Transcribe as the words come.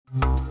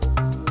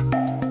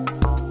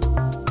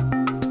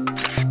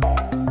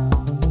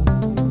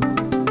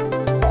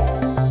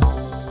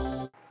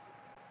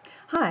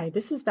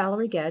This is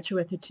Valerie Gedge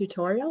with a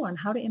tutorial on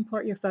how to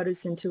import your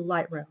photos into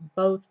Lightroom,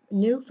 both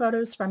new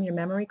photos from your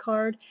memory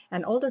card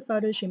and older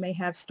photos you may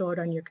have stored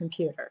on your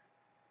computer.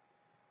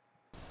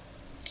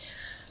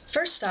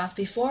 First off,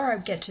 before I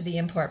get to the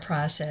import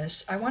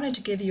process, I wanted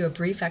to give you a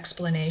brief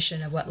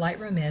explanation of what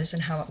Lightroom is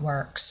and how it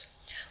works.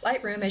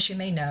 Lightroom, as you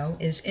may know,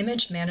 is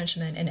image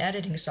management and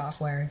editing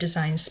software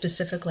designed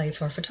specifically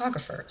for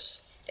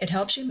photographers. It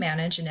helps you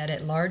manage and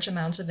edit large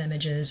amounts of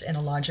images in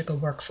a logical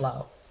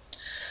workflow.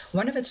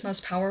 One of its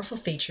most powerful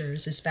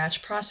features is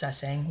batch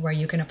processing, where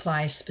you can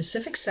apply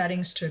specific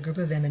settings to a group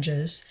of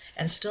images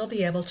and still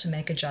be able to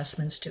make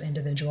adjustments to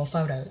individual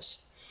photos.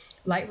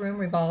 Lightroom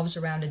revolves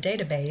around a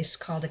database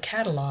called a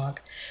catalog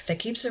that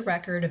keeps a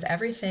record of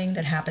everything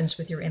that happens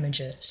with your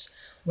images,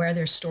 where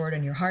they're stored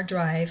on your hard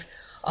drive,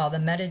 all the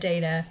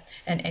metadata,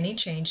 and any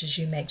changes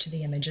you make to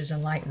the images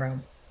in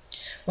Lightroom.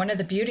 One of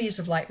the beauties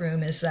of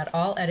Lightroom is that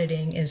all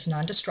editing is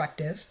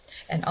non-destructive,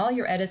 and all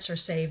your edits are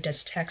saved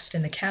as text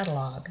in the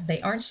catalog.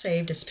 They aren't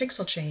saved as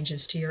pixel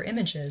changes to your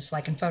images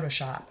like in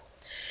Photoshop.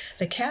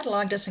 The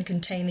catalog doesn't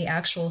contain the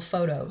actual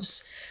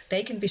photos.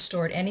 They can be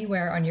stored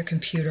anywhere on your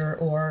computer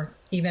or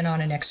even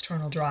on an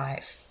external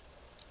drive.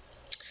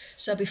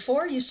 So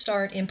before you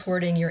start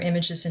importing your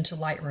images into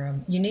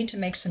Lightroom, you need to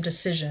make some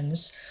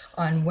decisions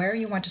on where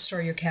you want to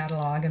store your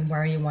catalog and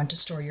where you want to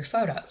store your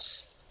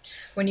photos.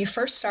 When you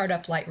first start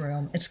up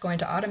Lightroom, it's going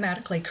to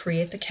automatically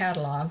create the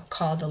catalog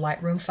called the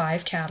Lightroom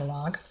 5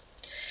 catalog,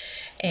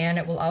 and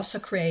it will also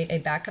create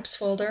a backups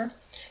folder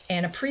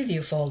and a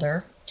preview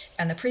folder,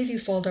 and the preview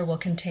folder will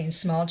contain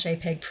small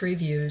JPEG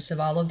previews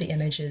of all of the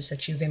images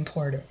that you've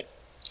imported.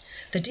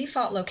 The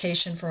default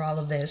location for all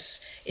of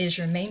this is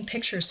your main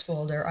pictures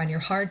folder on your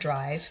hard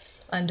drive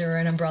under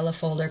an umbrella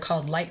folder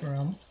called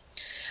Lightroom,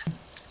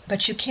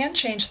 but you can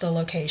change the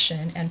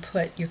location and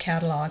put your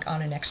catalog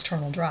on an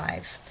external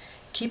drive.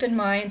 Keep in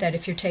mind that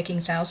if you're taking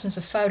thousands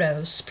of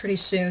photos, pretty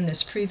soon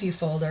this preview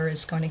folder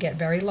is going to get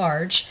very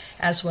large,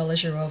 as well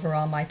as your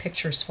overall My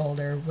Pictures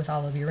folder with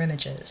all of your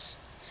images.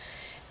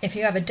 If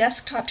you have a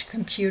desktop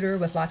computer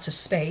with lots of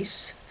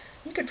space,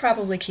 you could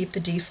probably keep the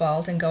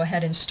default and go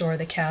ahead and store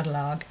the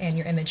catalog and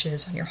your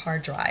images on your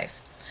hard drive.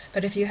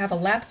 But if you have a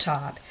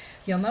laptop,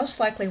 you'll most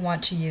likely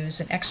want to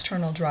use an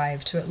external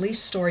drive to at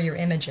least store your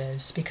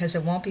images, because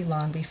it won't be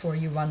long before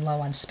you run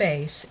low on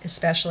space,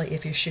 especially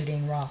if you're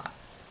shooting RAW.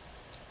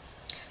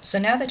 So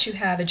now that you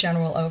have a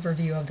general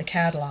overview of the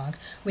catalog,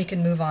 we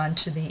can move on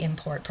to the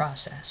import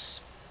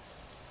process.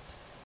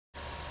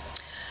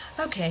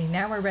 Okay,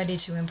 now we're ready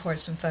to import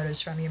some photos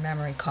from your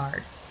memory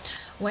card.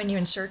 When you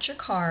insert your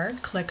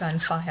card, click on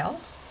File,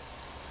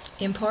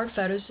 Import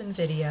Photos and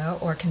Video,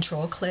 or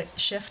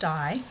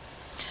Control-Shift-I,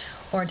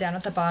 or down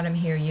at the bottom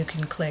here you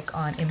can click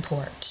on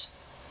Import.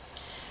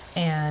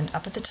 And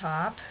up at the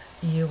top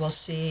you will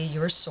see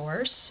your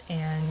source,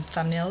 and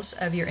thumbnails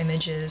of your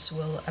images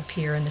will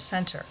appear in the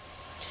center.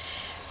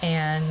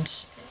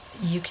 And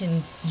you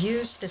can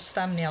use this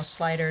thumbnail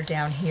slider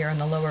down here in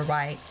the lower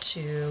right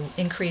to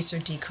increase or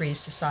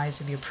decrease the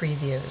size of your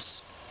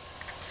previews.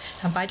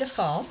 Now, by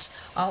default,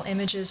 all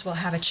images will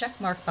have a check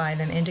mark by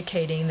them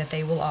indicating that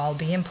they will all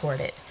be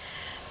imported.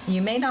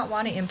 You may not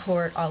want to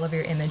import all of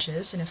your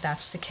images, and if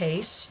that's the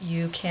case,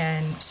 you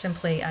can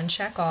simply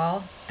uncheck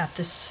all at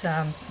this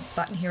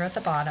button here at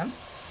the bottom,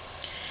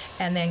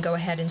 and then go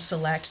ahead and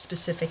select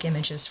specific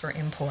images for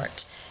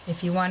import.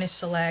 If you want to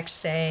select,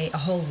 say, a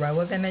whole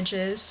row of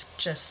images,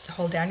 just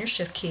hold down your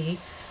Shift key,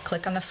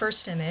 click on the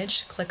first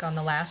image, click on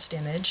the last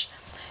image,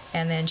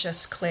 and then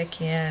just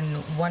click in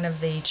one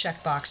of the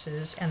check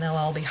boxes, and they'll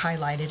all be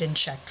highlighted and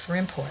checked for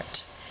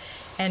import.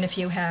 And if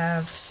you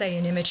have, say,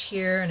 an image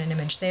here and an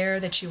image there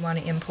that you want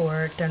to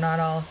import, they're not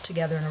all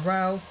together in a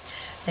row,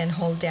 then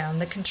hold down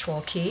the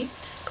Control key,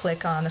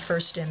 click on the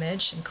first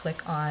image, and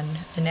click on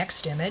the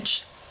next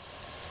image.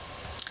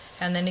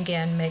 And then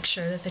again, make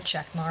sure that the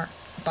check mark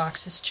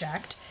box is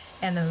checked,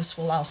 and those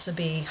will also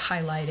be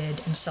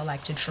highlighted and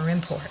selected for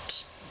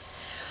import.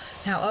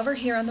 Now over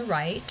here on the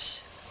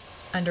right,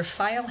 under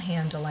File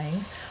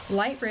Handling,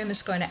 Lightroom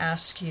is going to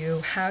ask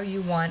you how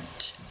you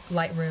want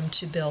Lightroom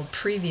to build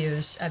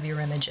previews of your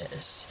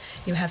images.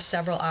 You have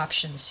several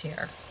options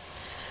here.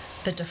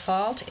 The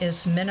default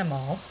is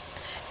Minimal,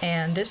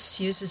 and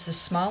this uses the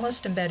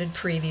smallest embedded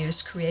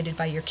previews created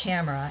by your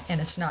camera, and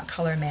it's not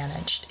color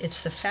managed. It's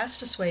the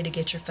fastest way to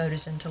get your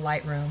photos into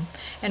Lightroom,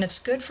 and it's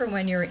good for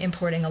when you're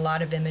importing a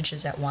lot of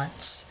images at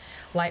once.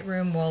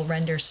 Lightroom will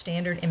render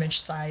standard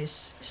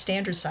size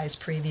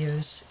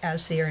previews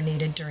as they are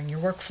needed during your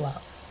workflow.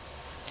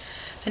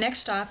 The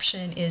next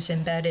option is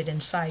Embedded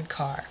in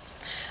Sidecar.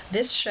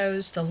 This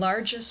shows the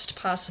largest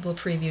possible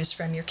previews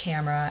from your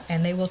camera,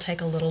 and they will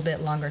take a little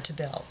bit longer to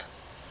build.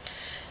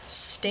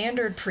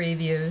 Standard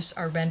previews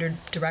are rendered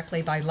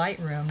directly by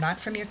Lightroom, not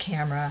from your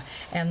camera,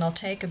 and they'll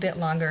take a bit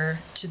longer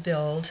to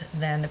build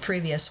than the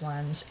previous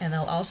ones, and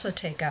they'll also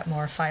take up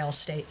more file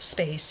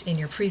space in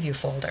your preview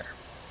folder.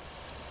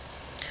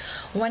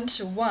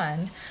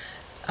 1:1,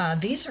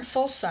 these are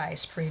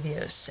full-size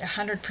previews,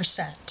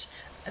 100%.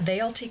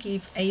 they'll take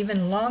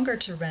even longer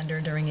to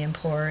render during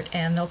import,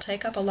 and they'll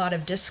take up a lot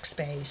of disk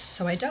space.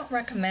 So I don't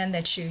recommend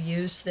that you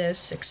use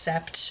this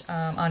except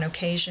on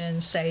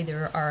occasion. Say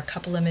there are a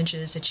couple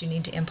images that you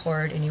need to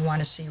import and you want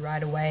to see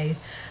right away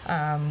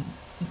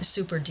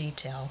super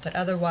detail, but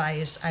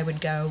otherwise I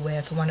would go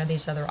with one of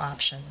these other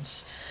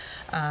options.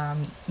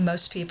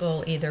 Most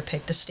people either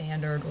pick the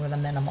standard or the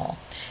minimal,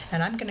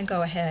 and I'm going to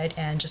go ahead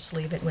and just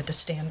leave it with the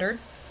standard.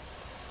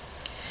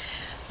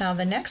 Now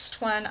the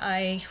next one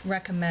I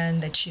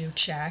recommend that you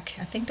check,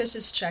 I think this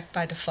is checked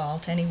by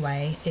default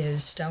anyway,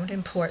 is don't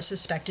import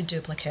suspected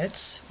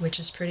duplicates, which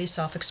is pretty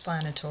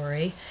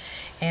self-explanatory,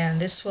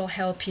 and this will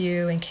help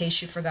you in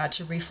case you forgot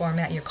to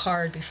reformat your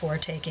card before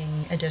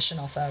taking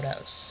additional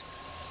photos.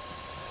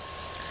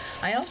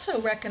 I also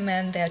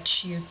recommend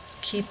that you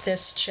keep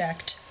this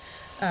checked,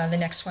 the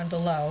next one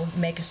below,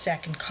 make a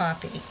second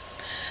copy.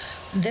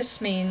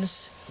 This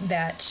means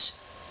that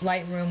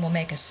Lightroom will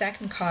make a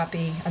second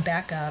copy, a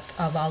backup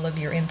of all of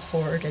your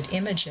imported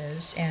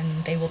images,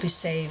 and they will be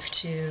saved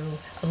to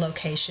a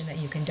location that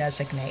you can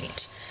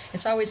designate.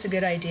 It's always a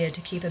good idea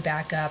to keep a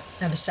backup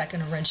of a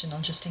second original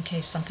just in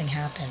case something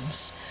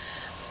happens.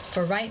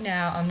 For right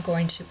now, I'm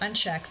going to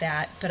uncheck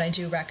that, but I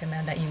do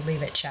recommend that you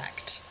leave it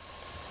checked.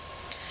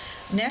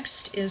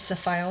 Next is the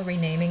file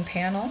renaming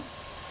panel.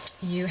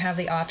 You have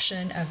the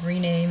option of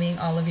renaming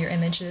all of your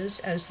images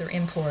as they're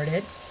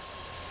imported.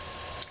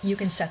 You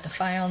can set the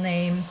file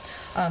name,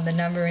 the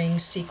numbering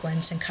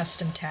sequence, and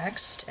custom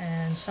text.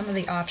 And some of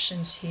the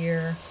options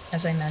here,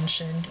 as I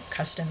mentioned,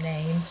 custom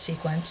name,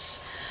 sequence,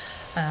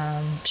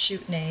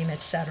 shoot name,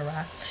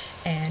 etc.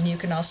 And you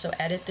can also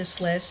edit this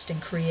list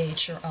and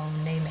create your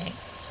own naming.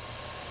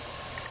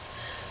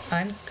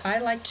 I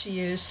like to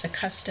use the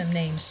custom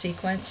name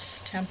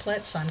sequence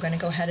template, so I'm going to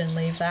go ahead and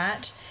leave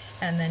that.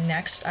 And then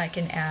next I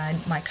can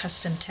add my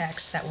custom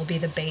text that will be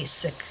the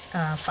basic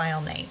file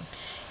name.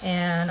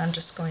 And I'm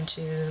just going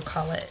to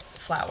call it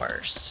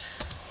flowers.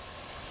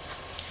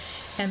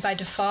 And by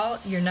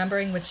default, your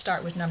numbering would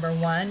start with number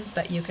 1,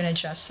 but you can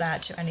adjust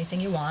that to anything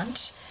you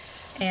want.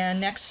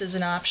 And next is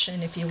an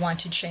option if you want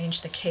to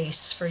change the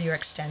case for your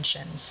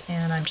extensions,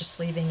 and I'm just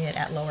leaving it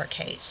at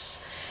lowercase.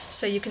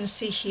 So you can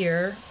see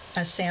here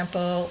a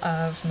sample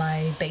of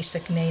my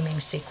basic naming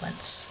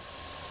sequence.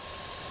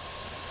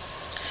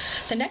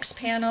 The next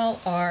panel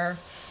are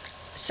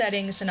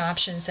settings and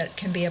options that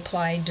can be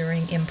applied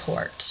during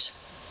import.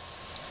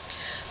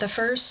 The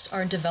first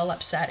are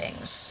develop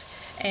settings,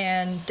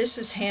 and this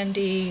is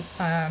handy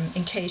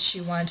in case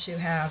you want to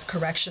have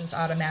corrections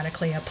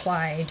automatically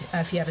applied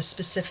if you have a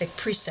specific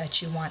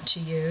preset you want to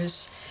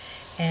use.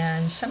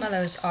 And some of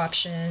those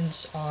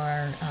options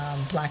are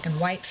black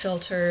and white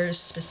filters,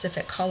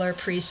 specific color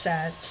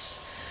presets,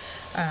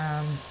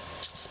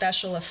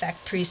 special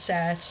effect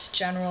presets,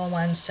 general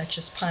ones such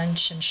as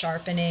punch and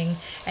sharpening,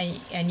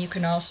 and you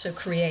can also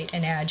create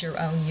and add your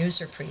own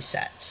user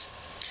presets.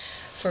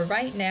 For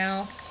right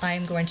now,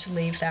 I'm going to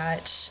leave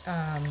that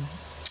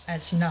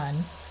as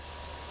none.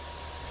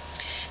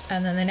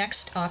 And then the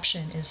next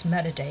option is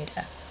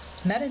metadata.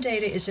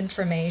 Metadata is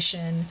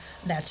information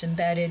that's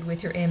embedded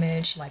with your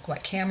image, like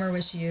what camera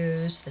was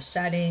used, the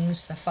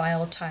settings, the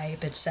file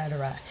type,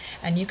 etc.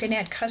 And you can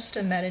add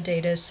custom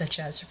metadata such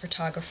as a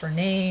photographer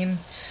name,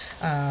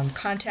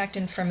 contact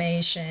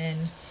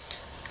information,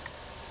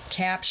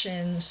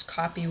 captions,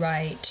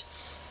 copyright.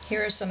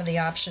 Here are some of the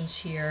options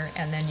here,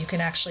 and then you can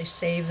actually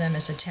save them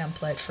as a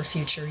template for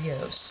future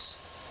use.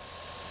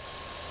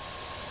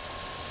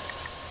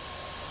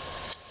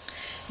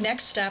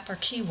 Next up are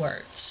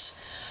keywords.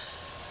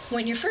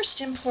 When you're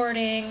first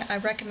importing, I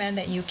recommend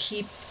that you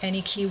keep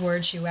any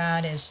keywords you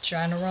add as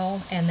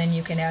general, and then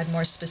you can add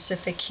more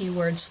specific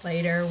keywords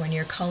later when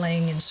you're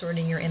culling and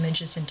sorting your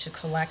images into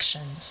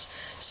collections.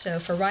 So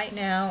for right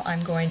now,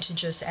 I'm going to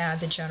just add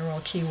the general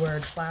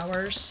keyword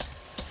flowers.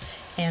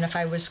 And if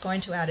I was going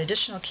to add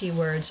additional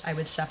keywords, I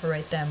would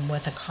separate them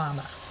with a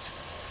comma.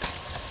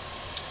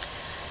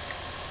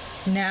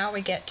 Now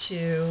we get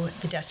to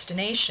the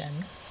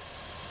destination,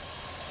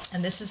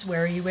 and this is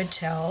where you would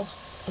tell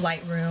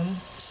Lightroom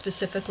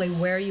specifically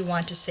where you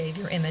want to save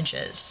your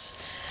images.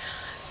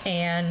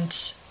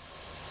 And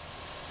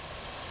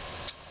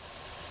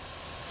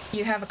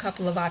you have a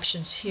couple of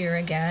options here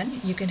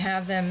again. You can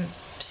have them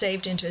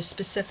saved into a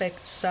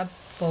specific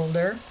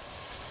subfolder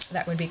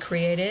that would be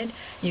created.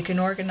 You can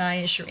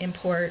organize your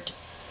import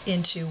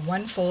into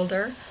one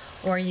folder,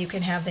 or you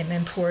can have them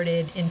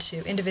imported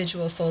into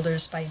individual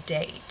folders by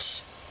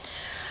date.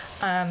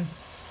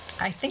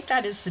 I think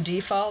that is the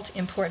default,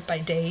 import by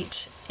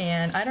date,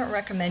 and I don't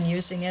recommend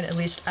using it. At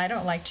least I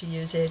don't like to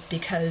use it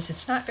because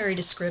it's not very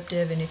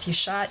descriptive, and if you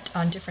shot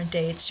on different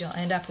dates, you'll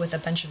end up with a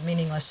bunch of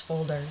meaningless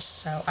folders.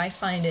 So I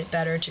find it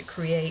better to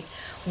create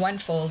one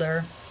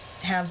folder,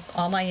 have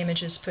all my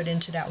images put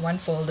into that one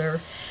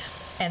folder,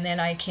 and then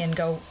I can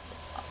go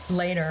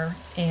later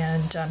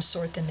and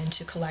sort them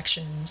into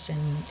collections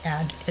and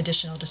add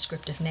additional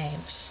descriptive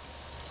names.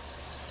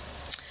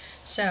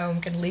 So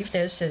I'm going to leave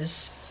this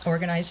as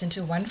organized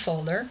into one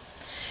folder,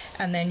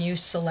 and then you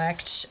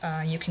select,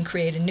 you can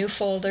create a new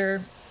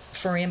folder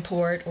for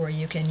import, or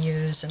you can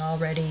use an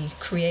already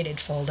created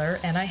folder,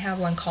 and I have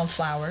one called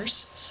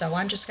Flowers, so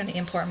I'm just going to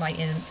import my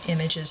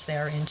images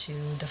there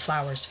into the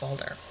Flowers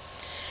folder.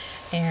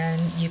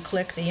 And you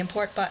click the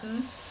import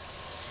button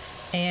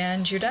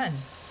and you're done.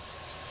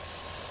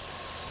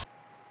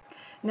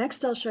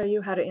 Next, I'll show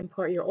you how to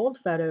import your old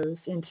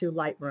photos into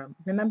Lightroom.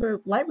 Remember,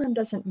 Lightroom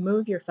doesn't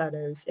move your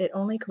photos. It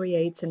only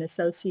creates an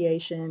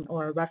association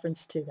or a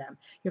reference to them.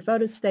 Your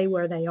photos stay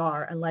where they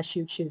are unless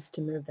you choose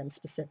to move them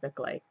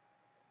specifically.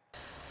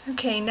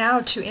 Okay,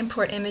 now to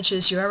import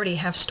images you already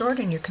have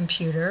stored in your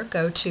computer,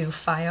 go to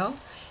File,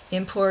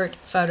 Import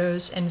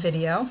Photos and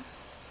Video,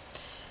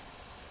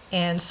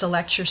 and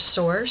select your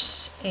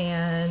source,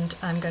 and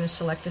I'm going to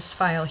select this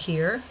file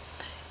here.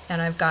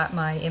 And I've got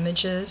my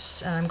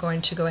images, and I'm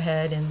going to go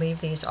ahead and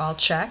leave these all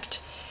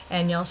checked.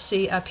 And you'll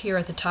see up here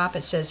at the top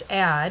it says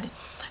Add,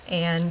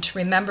 and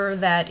remember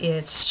that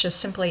it's just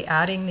simply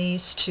adding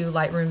these to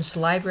Lightroom's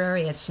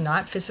library. It's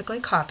not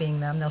physically copying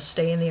them. They'll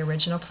stay in the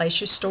original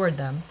place you stored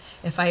them.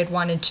 If I had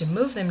wanted to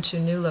move them to a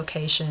new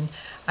location,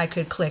 I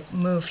could click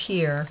Move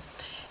here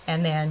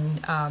and then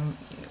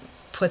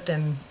put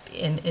them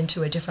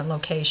into a different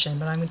location,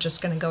 but I'm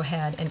just going to go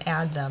ahead and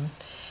add them.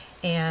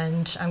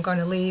 And I'm going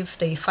to leave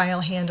the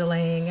file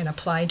handling and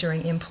apply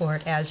during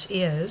import as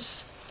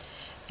is,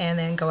 and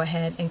then go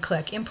ahead and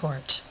click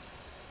Import.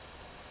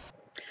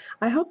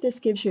 I hope this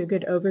gives you a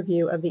good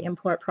overview of the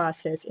import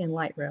process in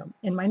Lightroom.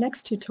 In my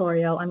next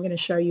tutorial, I'm going to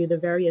show you the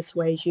various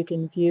ways you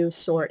can view,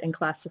 sort, and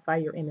classify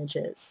your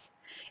images.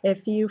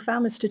 If you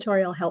found this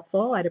tutorial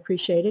helpful, I'd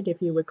appreciate it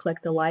if you would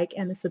click the like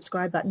and the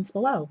subscribe buttons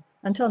below.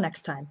 Until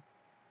next time.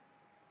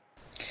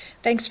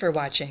 Thanks for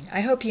watching.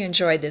 I hope you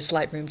enjoyed this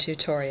Lightroom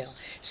tutorial.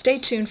 Stay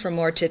tuned for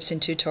more tips and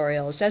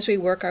tutorials as we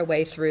work our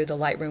way through the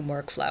Lightroom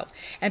workflow.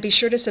 And be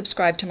sure to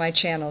subscribe to my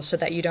channel so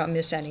that you don't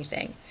miss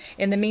anything.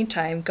 In the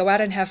meantime, go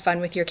out and have fun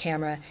with your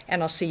camera,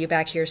 and I'll see you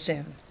back here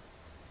soon.